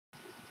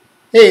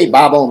Hey,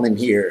 Bob Ullman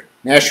here,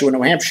 Nashua,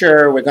 New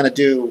Hampshire. We're going to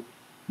do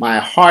My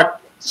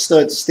Heart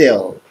Stood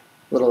Still.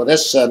 A little of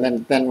this, and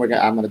then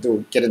I'm going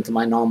to get into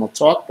my normal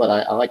talk, but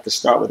I like to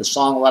start with a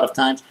song a lot of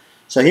times.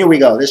 So here we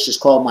go. This is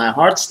called My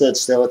Heart Stood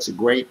Still. It's a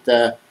great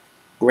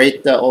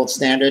old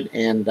standard,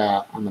 and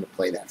I'm going to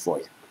play that for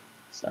you.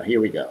 So here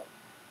we go.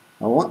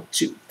 1,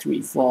 2,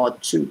 3, 4,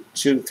 2,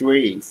 2,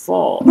 3,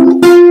 4.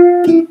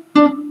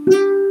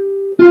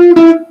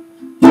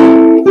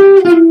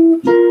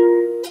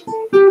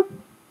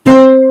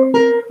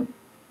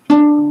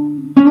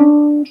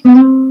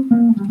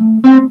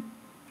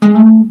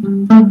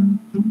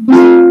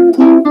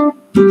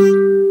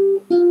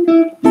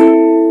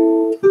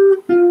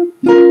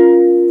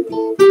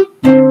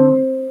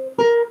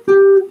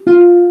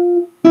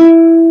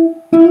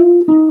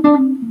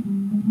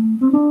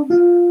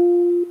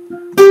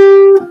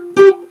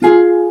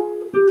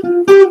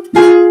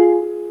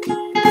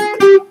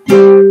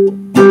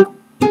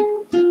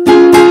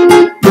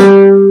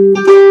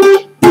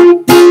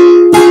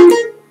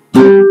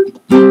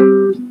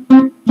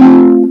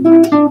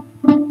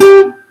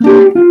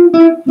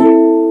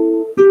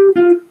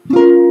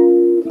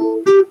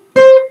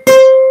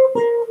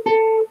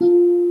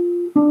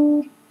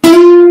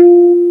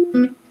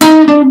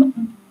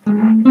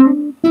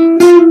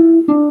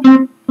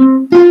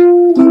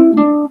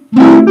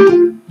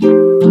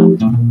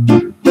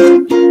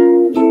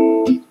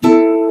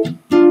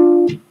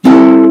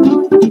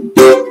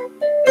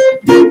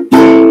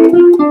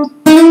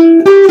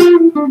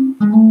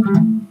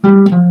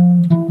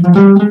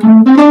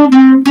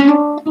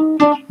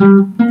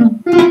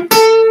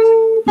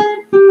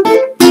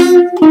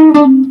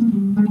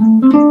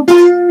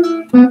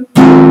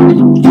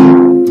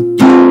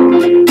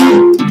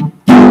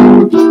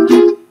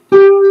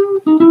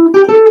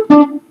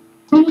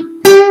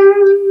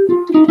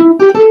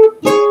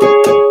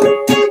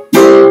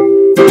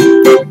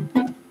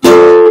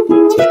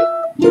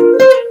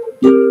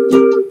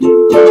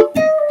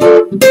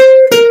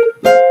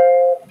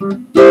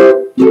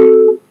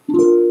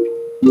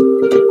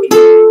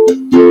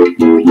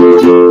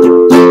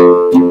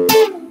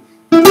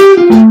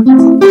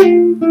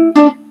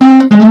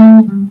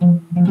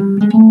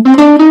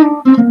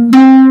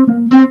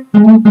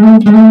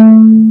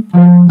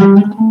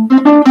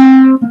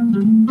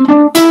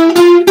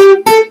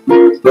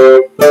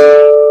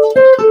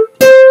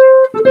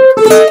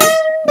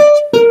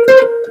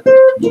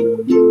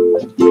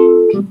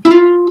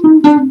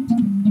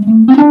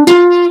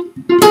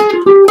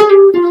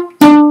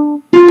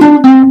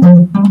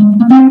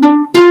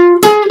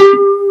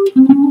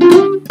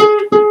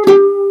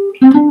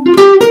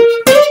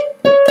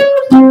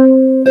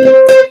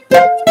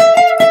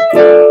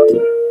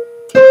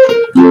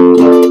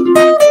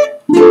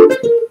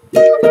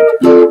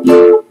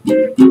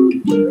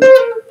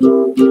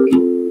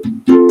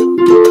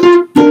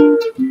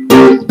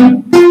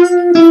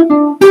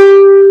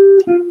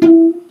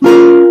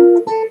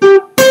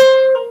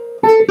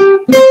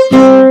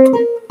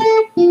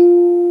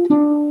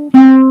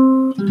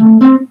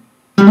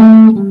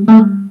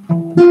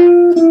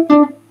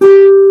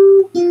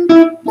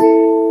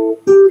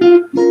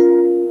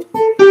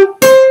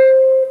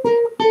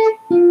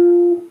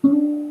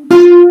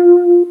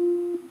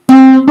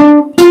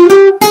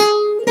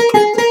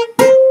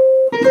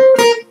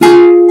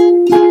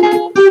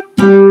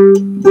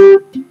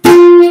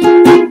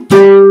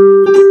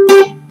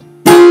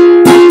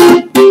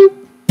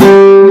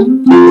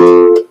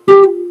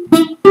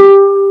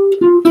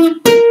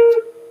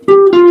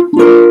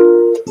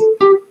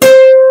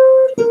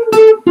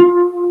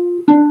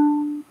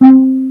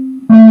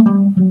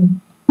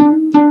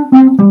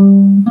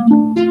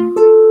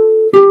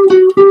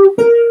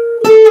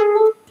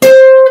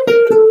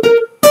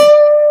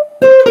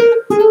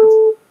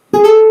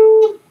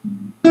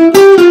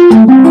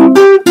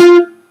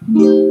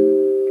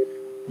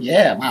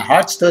 Yeah, my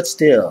heart stood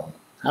still.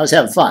 I was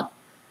having fun.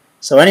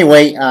 So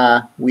anyway,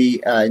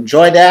 we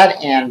enjoyed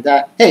that, and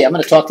hey, I'm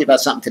going to talk to you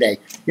about something today.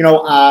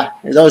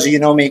 Those of you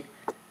who know me,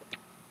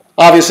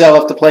 obviously I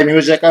love to play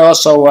music. I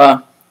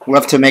also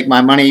love to make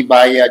my money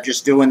by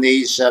just doing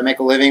these, make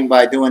a living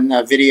by doing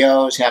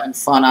videos, having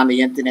fun on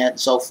the internet and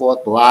so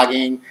forth,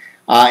 blogging.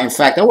 In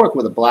fact, I work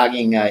with a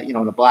blogging,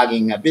 the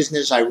blogging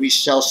business. I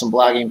resell some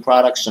blogging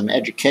products, some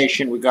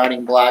education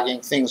regarding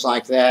blogging, things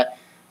like that.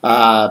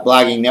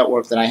 Blogging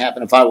network that I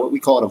happen to what we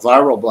call it a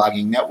viral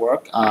blogging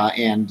network,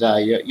 and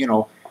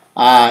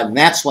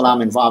that's what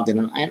I'm involved in,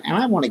 and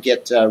I want to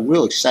get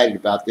real excited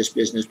about this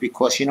business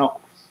because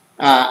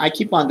I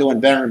keep on doing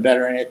better and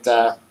better in it,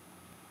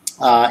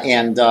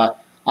 and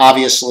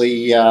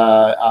obviously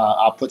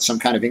I'll put some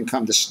kind of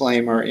income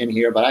disclaimer in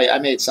here, but I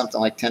made something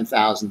like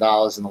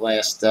 $10,000 in the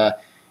last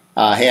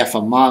half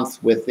a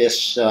month with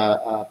this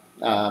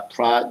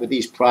with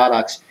these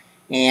products,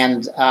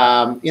 and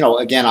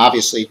again,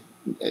 obviously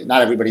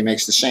not everybody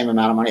makes the same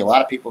amount of money. A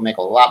lot of people make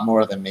a lot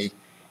more than me,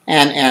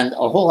 and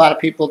a whole lot of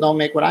people don't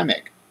make what I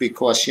make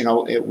because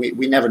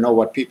we never know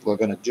what people are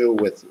going to do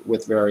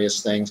with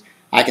various things.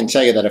 I can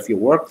tell you that if you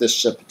work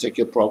this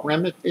particular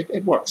program,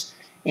 it works.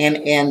 And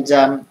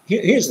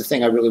here's the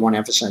thing I really want to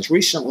emphasize.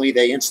 Recently,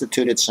 they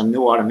instituted some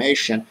new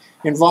automation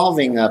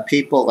involving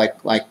people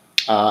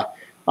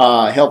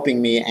uh,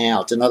 helping me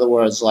out. In other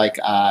words,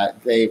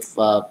 they've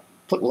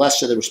put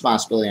less of the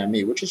responsibility on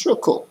me, which is real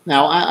cool.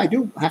 Now, I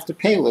do have to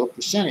pay a little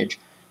percentage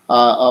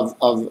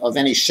of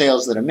any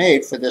sales that are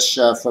made for this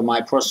for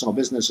my personal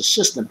business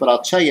assistant. But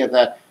I'll tell you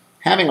that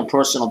having a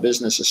personal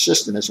business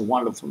assistant is a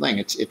wonderful thing.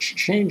 It's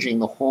changing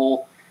the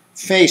whole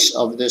face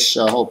of this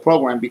whole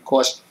program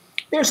because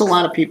there's a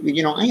lot of people.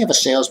 You know, I have a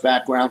sales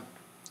background.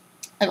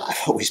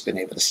 I've always been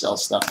able to sell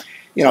stuff.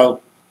 You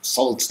know,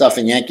 sold stuff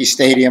in Yankee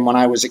Stadium when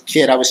I was a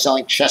kid. I was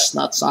selling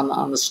chestnuts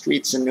on the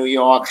streets in New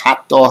York,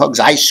 hot dogs,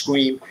 ice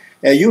cream,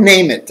 you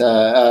name it.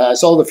 I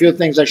sold a few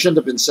things I shouldn't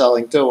have been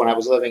selling too when I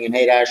was living in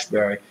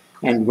Haight-Ashbury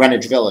and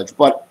Greenwich Village.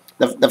 But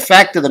the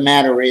fact of the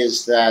matter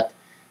is that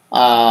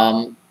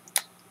um,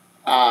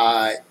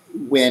 uh,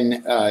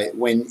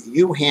 when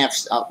you have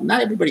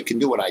not everybody can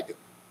do what I do.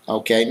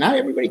 Okay, not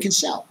everybody can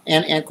sell,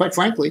 and quite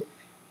frankly,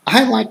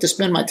 I like to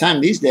spend my time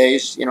these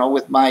days, you know,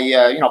 with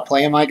my,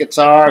 playing my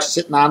guitar,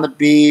 sitting on the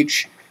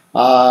beach.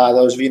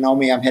 Those of you know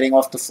me, I'm heading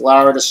off to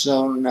Florida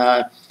soon,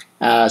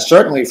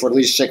 certainly for at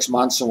least 6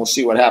 months, and we'll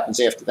see what happens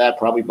after that.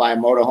 Probably buy a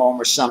motorhome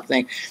or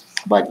something.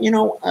 But,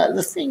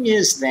 the thing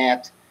is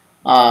that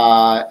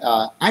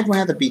I'd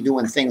rather be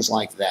doing things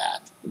like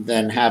that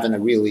than having to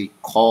really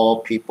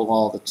call people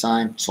all the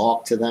time,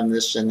 talk to them,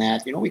 this and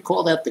that. You know, we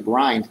call that the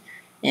grind.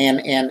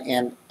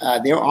 And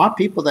there are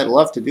people that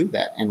love to do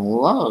that and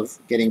love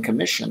getting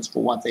commissions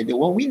for what they do.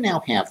 Well, we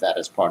now have that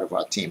as part of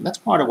our team. That's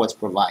part of what's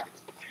provided.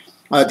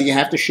 Do you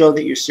have to show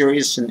that you're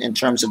serious in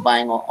terms of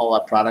buying all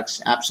our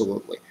products?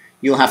 Absolutely.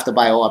 You'll have to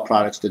buy all our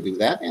products to do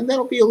that, and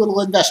that'll be a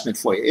little investment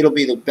for you. It'll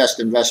be the best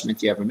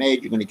investment you ever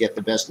made. You're going to get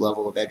the best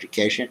level of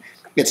education.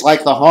 It's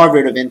like the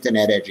Harvard of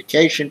Internet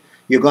education.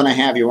 You're going to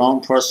have your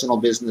own personal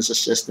business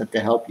assistant to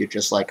help you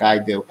just like I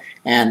do,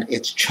 and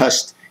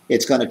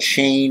it's going to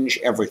change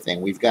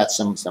everything. We've got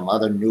some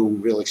other new,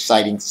 real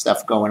exciting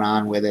stuff going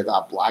on with it.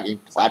 Our blogging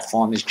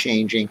platform is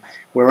changing.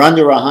 We're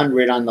under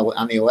 100 on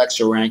the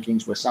Alexa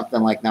rankings. We're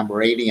something like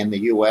number 80 in the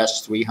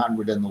U.S.,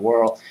 300 in the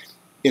world.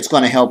 It's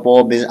going to help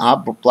all business.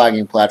 Our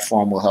blogging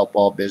platform will help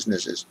all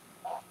businesses.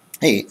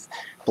 Hey,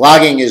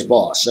 blogging is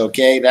boss.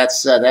 Okay,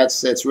 that's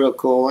real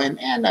cool. And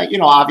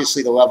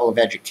obviously the level of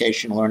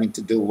education, learning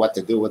to do what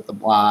to do with the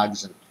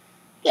blogs, and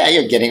yeah,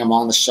 you're getting them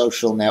on the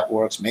social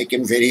networks,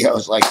 making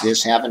videos like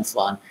this, having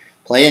fun,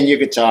 playing your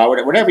guitar,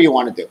 whatever you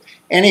want to do.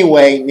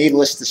 Anyway,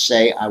 needless to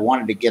say, I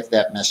wanted to get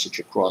that message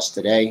across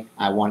today.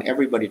 I want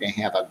everybody to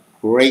have a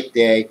great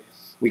day.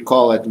 We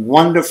call it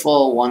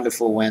Wonderful,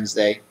 Wonderful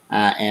Wednesday.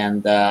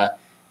 And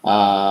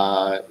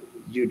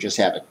you just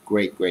have a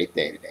great, great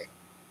day today.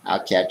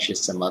 I'll catch you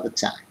some other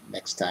time,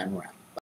 next time around.